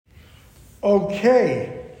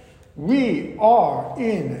Okay, we are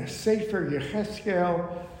in Sefer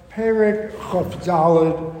Yechezkel, Perek Chof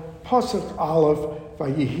Daled, Pasuk Aleph,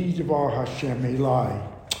 Vayehi Devar Hashem Elai.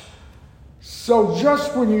 So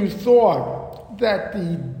just when you thought that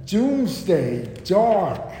the doomsday,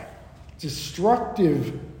 dark,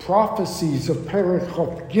 destructive prophecies of Perek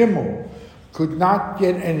Chof Gimel could not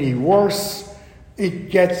get any worse, it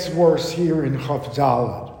gets worse here in Chof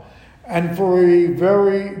Daled. And for a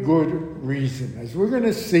very good reason. As we're going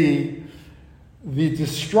to see, the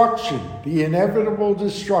destruction, the inevitable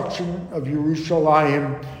destruction of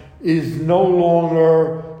Yerushalayim is no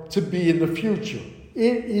longer to be in the future.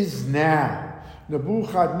 It is now.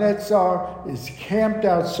 Nebuchadnezzar is camped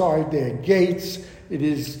outside their gates. It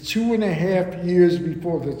is 2.5 years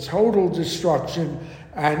before the total destruction,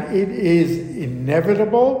 and it is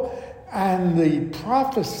inevitable. And the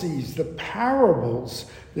prophecies, the parables,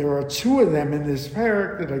 there are 2 of them in this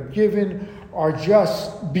parak that are given, are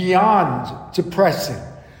just beyond depressing.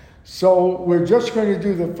 So we're just going to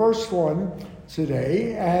do the first one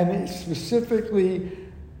today, and specifically,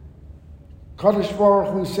 Kadosh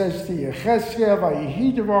Baruch Hu says to Yechezkel,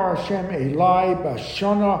 Vayehi Devar Hashem Elai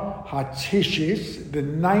Bashana Hatishis, the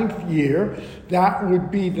 9th year. That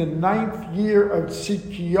would be the 9th year of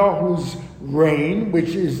Tzidkiyahu's reign, which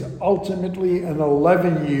is ultimately an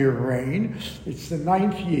 11-year reign. It's the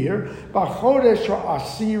 9th year. B'chodesh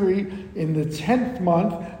Asiri, in the 10th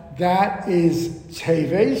month, that is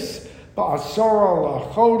Teves.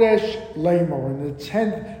 Ba'asara LaChodesh Lemor, in the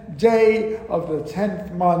 10th day of the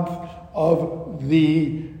 10th month of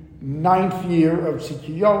the 9th year of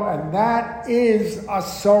Tzidkiyahu, and that is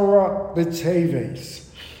Asara B'Teves.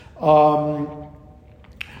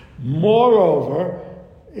 Moreover,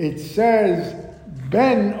 it says,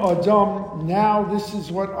 Ben Adam, now this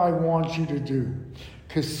is what I want you to do.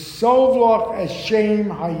 Kesovlach Eshem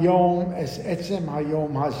Hayom Es Etzem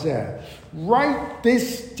Hayom Hazeh. Write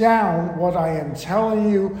this down, what I am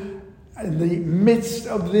telling you, in the midst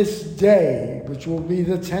of this day, which will be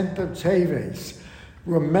the 10th of Teves.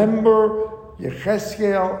 Remember,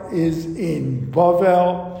 Yechezkel is in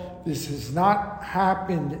Bavel. This has not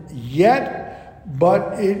happened yet,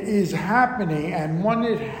 but it is happening. And when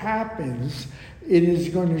it happens, it is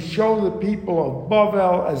going to show the people of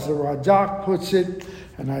Bavel, as the Radak puts it,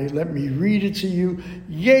 and let me read it to you.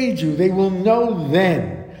 Yedu, they will know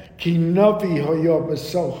then, ki navi hoya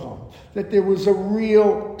b'socham, that there was a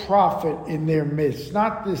real prophet in their midst,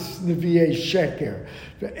 not this Nevi'ei Sheker.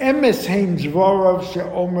 Ve'emes heim dvarav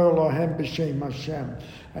she'omer lahem b'shem Hashem.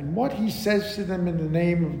 And what he says to them in the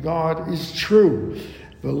name of God is true.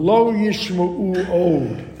 V'lo yishma'u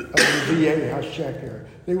od Nevi'ei HaSheker.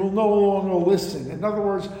 They will no longer listen. In other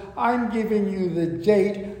words, I'm giving you the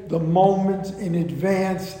date, the moment in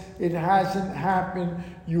advance. It hasn't happened.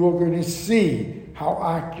 You are going to see how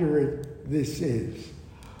accurate this is.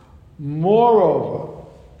 Moreover,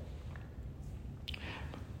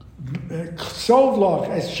 Sovlach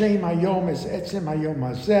es Shem Hayom es Etzem Hayom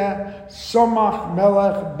Hazeh, Somach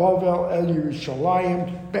Melech Bavel El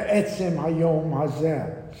Yerushalayim be'etzem Hayom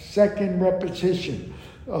Hazeh. Second repetition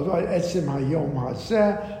of Etzem Hayom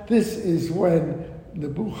Hazeh. This is when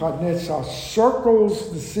Nebuchadnezzar circles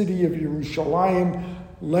the city of Yerushalayim,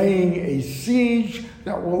 laying a siege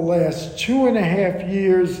that will last 2.5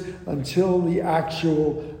 years until the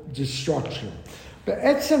actual destruction. But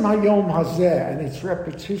Etzem Hayom Hazeh and its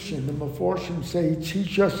repetition, the Meforshim say,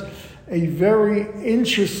 teach us a very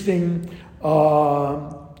interesting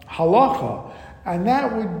halacha, and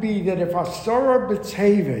that would be that if Asara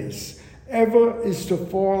B'Teves ever is to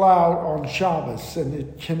fall out on Shabbos, and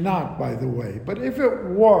it cannot, by the way, but if it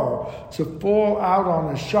were to fall out on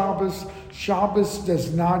a Shabbos, Shabbos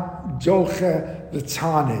does not doche the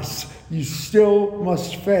tanis. You still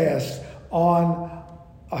must fast on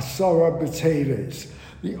Asara B'Teves.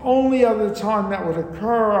 The only other time that would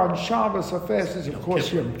occur on Shabbos or fast is, of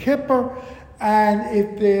course, Yom Kippur. And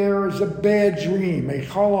if there is a bad dream, a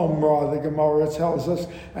cholom ra, the Gemara tells us,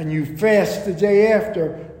 and you fast the day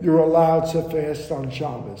after, you're allowed to fast on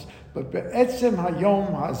Shabbos. But Be'etzem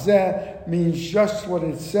Hayom Hazeh means just what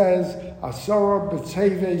it says. Asara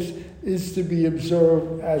B'Teves is to be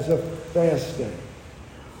observed as a fast day.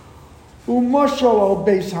 Umashal al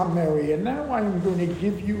Beis Hameri, and now I'm going to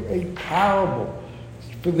give you a parable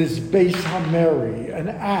for this Beis Hameri, an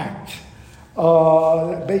act.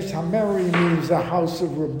 Beis Hameri means a house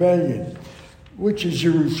of rebellion, which is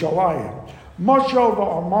Yerushalayim. Mashal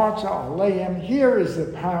v'amarta aleim, here is the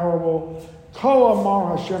parable. Ko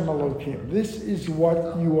amar Hashem Elokim, this is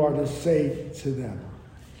what you are to say to them.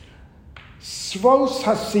 Svos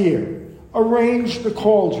hasir, arrange the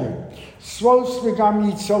cauldron. Svos v'gam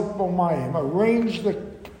yitzok b'mayim. Arrange the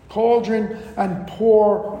cauldron and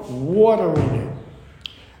pour water in it.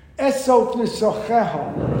 Esot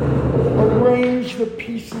nisocheha. Arrange the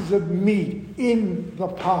pieces of meat in the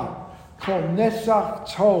pot. Kol nesach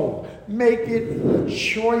tov. Make it the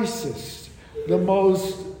choicest, the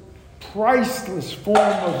most priceless form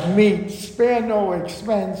of meat. Spare no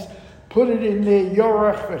expense. Put it in there.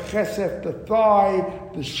 Yorech v'chesef, the thigh,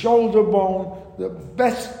 the shoulder bone, the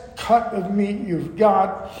best cut of meat you've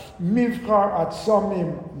got. Mivchar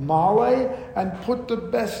atzamim male, and put the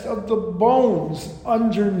best of the bones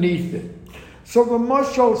underneath it. So the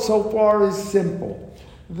mashal so far is simple,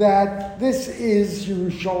 that this is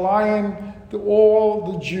Yerushalayim.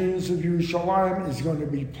 All the Jews of Yerushalayim is going to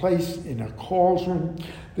be placed in a cauldron.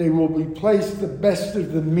 They will be placed the best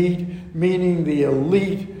of the meat, meaning the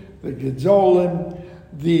elite, the gedolim.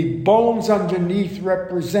 The bones underneath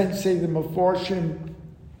represent, say the Mefarshim,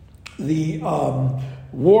 the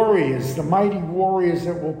warriors, the mighty warriors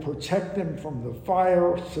that will protect them from the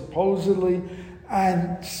fire, supposedly,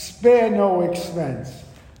 and spare no expense.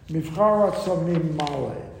 Mivchar hatzamim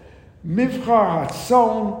male. Mivchar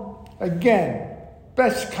hatzon, again,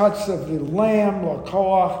 best cuts of the lamb,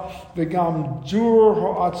 lakoach, v'gam dur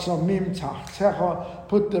ha'atzamim tachtecha,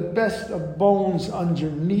 put the best of bones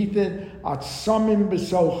underneath it, atzamim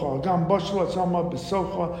besocha, gam bashal atzama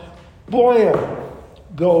besocha, boil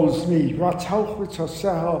those meat, ratauch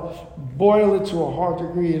v'taseha, boil it to a hard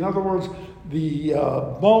degree. In other words, the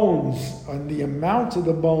bones and the amount of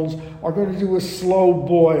the bones are going to do a slow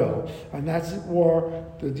boil. And that's where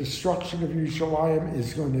the destruction of Yerushalayim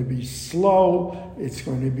is going to be slow. It's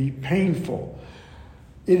going to be painful.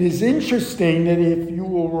 It is interesting that if you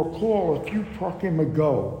will recall a few prakim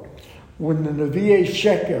ago, when the Nevi'ei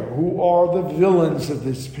Sheker, who are the villains of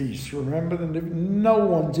this piece, remember, no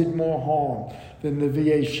one did more harm than the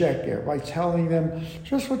Nevi'ei Sheker by telling them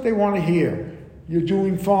just what they want to hear. You're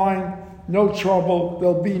doing fine. No trouble,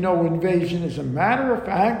 there'll be no invasion. As a matter of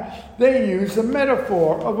fact, they use the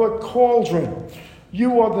metaphor of a cauldron.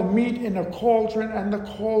 You are the meat in a cauldron, and the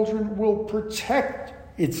cauldron will protect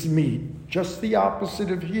its meat, just the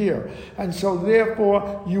opposite of here. And so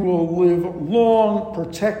therefore, you will live long,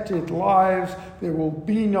 protected lives. There will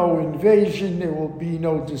be no invasion, there will be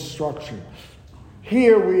no destruction.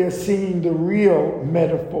 Here we are seeing the real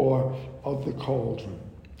metaphor of the cauldron.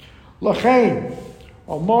 L'chein,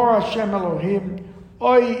 Amar Hashem Elohim,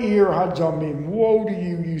 Oy Ir Hadamim, woe to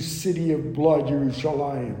you, you city of blood,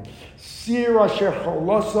 Yerushalayim. Sir Asher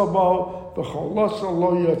Chalasa Bo, v'Chalasa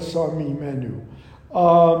Lo Yatsa Mimenu.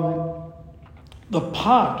 The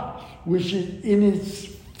pot, which is in its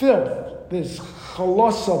filth, there's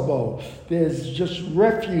Chalasa Bo, there's just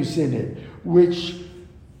refuse in it, which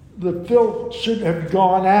the filth should have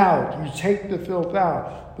gone out. You take the filth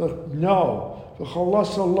out. But no,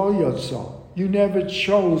 v'Chalasa Lo Yatsa. You never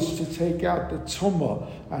chose to take out the tumah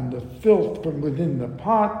and the filth from within the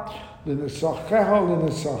pot. So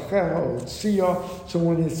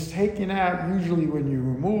when it's taken out, usually when you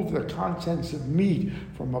remove the contents of meat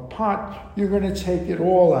from a pot, you're going to take it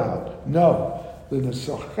all out. No. You're going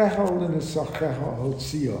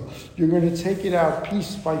to take it out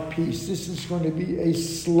piece by piece. This is going to be a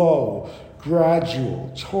slow,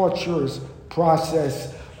 gradual, torturous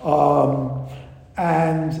process.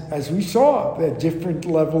 And as we saw, there are different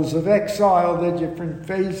levels of exile, there are different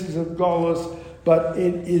phases of Golus, but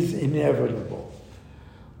it is inevitable.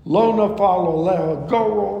 Lo nafal oleha, a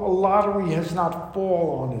lottery has not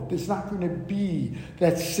fallen on it. There's not going to be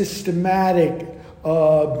that systematic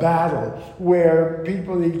battle where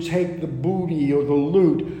people, they take the booty or the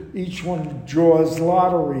loot, each one draws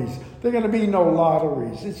lotteries. There are going to be no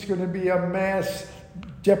lotteries. It's going to be a mass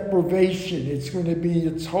deprivation. It's going to be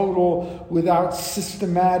a total without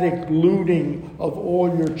systematic looting of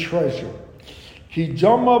all your treasure. Because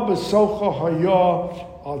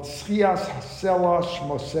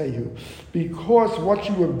what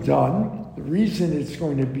you have done, the reason it's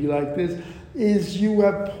going to be like this, is you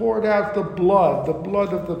have poured out the blood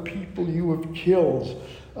of the people you have killed,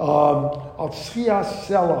 on a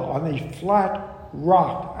flat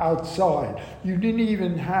rock outside. You didn't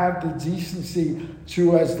even have the decency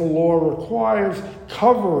to, as the law requires,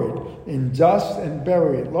 cover it in dust and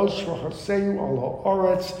bury it.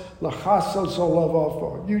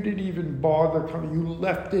 You didn't even bother coming. You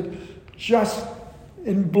left it just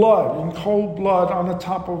in blood, in cold blood, on the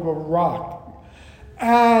top of a rock.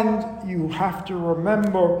 And you have to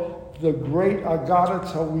remember the great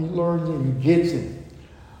Agadata we learned in Gittin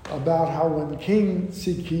about how when King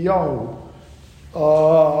Tzidkiyahu,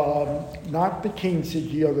 not the King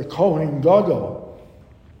Tzidkiyahu, the Kohen Gadol,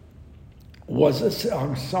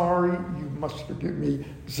 I'm sorry, you must forgive me,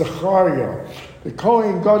 Zechariah. The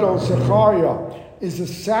Kohen Gadol Zechariah is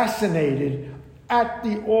assassinated at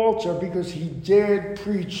the altar because he dared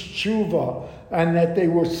preach tshuva and that they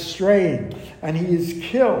were straying, and he is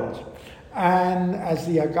killed. And as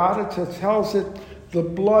the Agadah tells it, the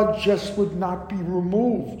blood just would not be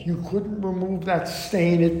removed. You couldn't remove that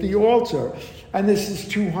stain at the altar. And this is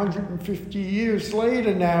 250 years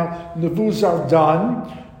later now.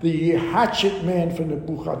 Nebuzaradan, the hatchet man for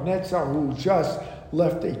Nebuchadnezzar, who just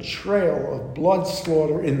left a trail of blood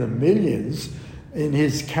slaughter in the millions in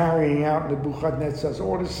his carrying out Nebuchadnezzar's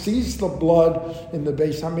orders, sees the blood in the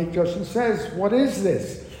Beis HaMikdash and says, "What is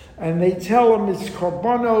this?" And they tell him it's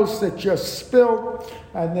korbanos that just spilled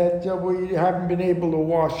and that we haven't been able to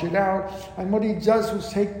wash it out. And what he does was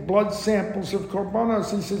take blood samples of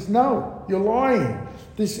korbanos. He says, "No, you're lying.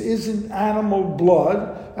 This isn't animal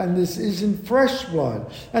blood and this isn't fresh blood."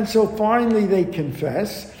 And so finally they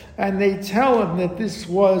confess and they tell him that this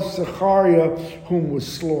was Zechariah whom was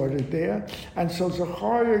slaughtered there. And so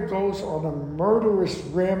Zechariah goes on a murderous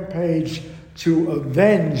rampage to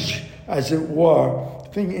avenge, as it were,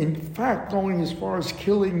 in fact, going as far as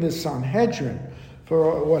killing the Sanhedrin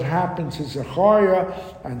for what happened to Zechariah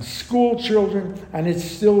and school children, and it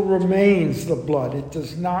still remains the blood. It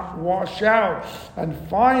does not wash out. And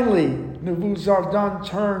finally, Nebuzaradan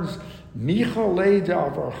turns, he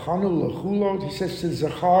says to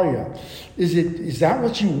Zechariah, is that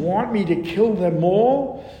what you want me to kill them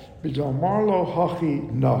all? When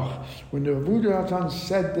Nebuzaradan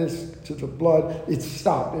said this to the blood, it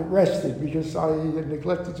stopped, it rested, because I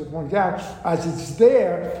neglected to point out, as it's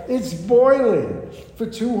there, it's boiling. For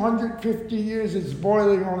 250 years, it's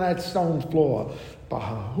boiling on that stone floor.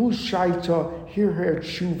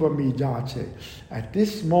 At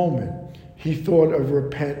this moment, he thought of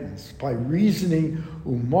repentance by reasoning,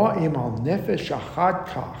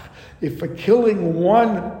 if for killing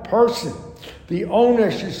one person, the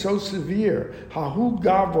onesh is so severe. Hahu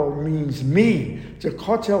gavor means me. To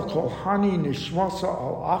kotel kolhani nishmasa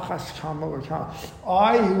al achas kamalakal.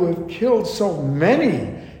 I who have killed so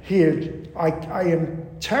many here, I am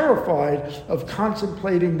terrified of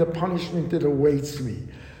contemplating the punishment that awaits me.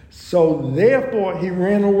 So therefore he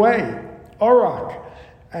ran away. Arak.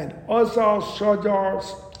 And Azal Shadar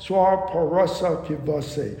Swar Parasa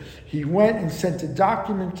Kivase. He went and sent a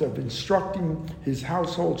document of instructing his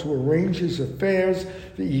household to arrange his affairs.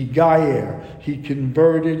 The Igayer, he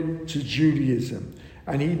converted to Judaism.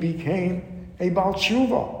 And he became a Baal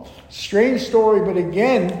Tshuva. Strange story, but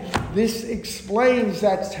again, this explains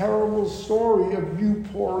that terrible story of you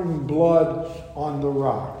pouring blood on the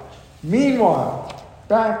rock. Meanwhile,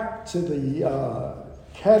 back to the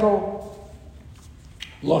kettle.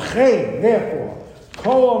 Lachain, therefore,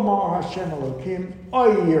 Kol Amar Hashem Elokim,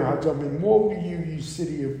 Ayir Hadamim, woe to you, you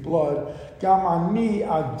city of blood, Gam Ani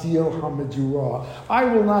Adil Hamadurah. I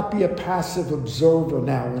will not be a passive observer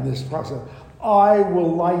now in this process. I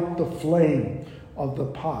will light the flame of the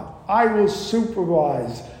pot. I will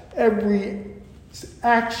supervise every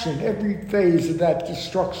action, every phase of that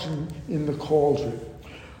destruction in the cauldron.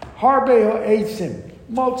 Harbe ha'etzim,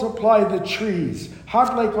 multiply the trees.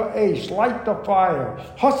 Hadlek ha'esh, light the fire.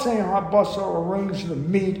 Hasein ha'basar, arrange the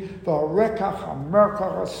meat. V'harekach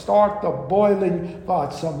ha'merkach, start the boiling.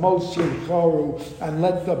 V'atzamos yicharu, and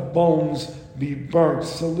let the bones be burnt,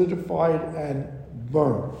 solidified and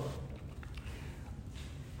burnt.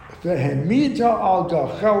 V'hemita al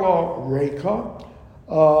gachela reka,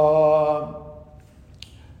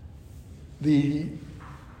 the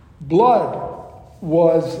blood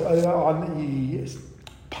was on the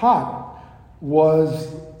pot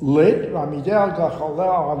was lit, Ramidel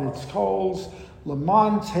Gachaleh, on its coals,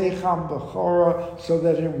 Laman Techam Bechora, so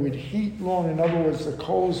that it would heat long. In other words, the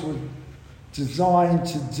coals were designed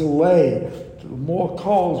to delay. The more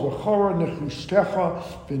coals, Bechora Nechustecha,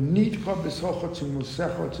 Venitcha Besocha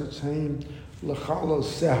Tumusecha Tetain Lechalo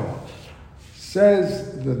Seha.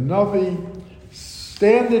 Says the Navi,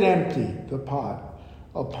 stand it empty, the pot,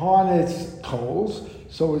 upon its coals,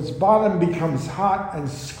 so its bottom becomes hot and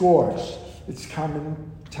scorched, its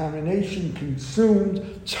contamination consumed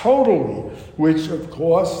totally, which of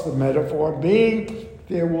course the metaphor being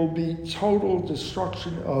there will be total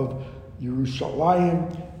destruction of Yerushalayim,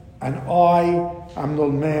 and I am the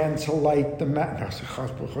man to light the match. The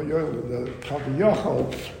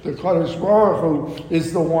Kaviyachal, the Kadosh Baruch Hu,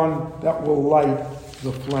 is the one that will light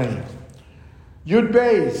the flame. Yud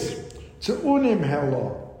Beis, to Unim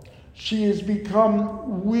Helo, she has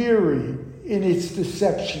become weary in its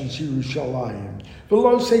deceptions, Yerushalayim.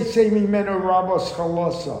 Below say Mimeno Rabas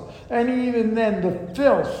Chalasa. And even then the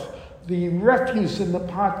filth the refuse in the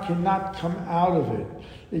pot cannot come out of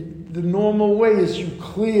it. The normal way is you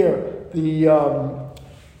clear the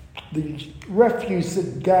refuse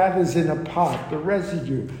that gathers in a pot, the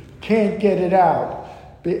residue, can't get it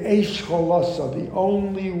out. Be'esh cholasa, the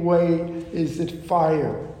only way is that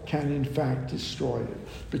fire can in fact destroy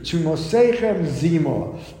it. Betumosechem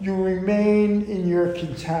zima, you remain in your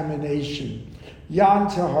contamination.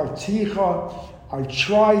 Yanta harticha, I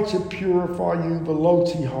try to purify you,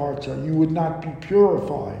 veloti harta, you would not be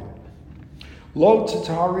purified. Lo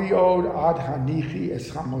tatari od ad hanichi es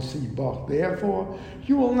chamosi bach. Therefore,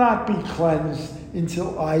 you will not be cleansed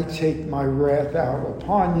until I take my wrath out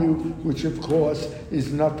upon you, which of course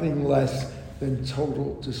is nothing less than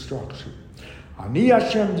total destruction. Ani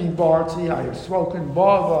Hashem dibarti, I have spoken,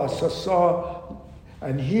 bava sasa,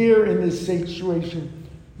 and here in this situation,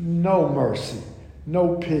 no mercy,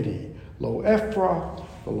 no pity. Lo Ephra,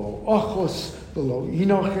 lo Achos, lo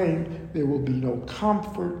Inochem, there will be no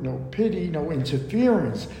comfort, no pity, no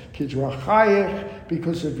interference. Kidrachayech,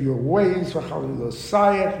 because of your ways,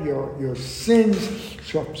 v'chalilosayech, your sins,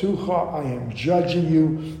 shaptucha, I am judging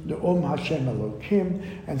you, Ne'um Hashem Elokim,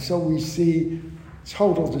 and so we see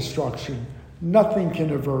total destruction. Nothing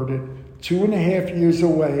can avert it. 2.5 years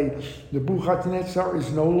away, Nebuchadnezzar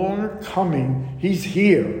is no longer coming, he's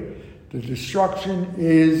here. The destruction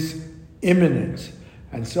is imminent.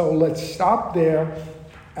 And so let's stop there.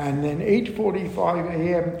 And then 8:45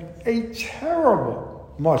 a.m., a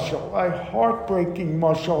terrible mashal, a heartbreaking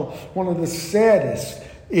mashal, one of the saddest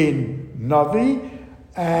in Navi.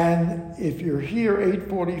 And if you're here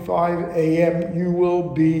 8:45 a.m., you will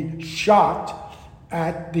be shocked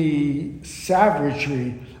at the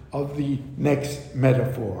savagery of the next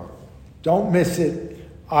metaphor. Don't miss it.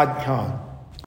 Ad Khan.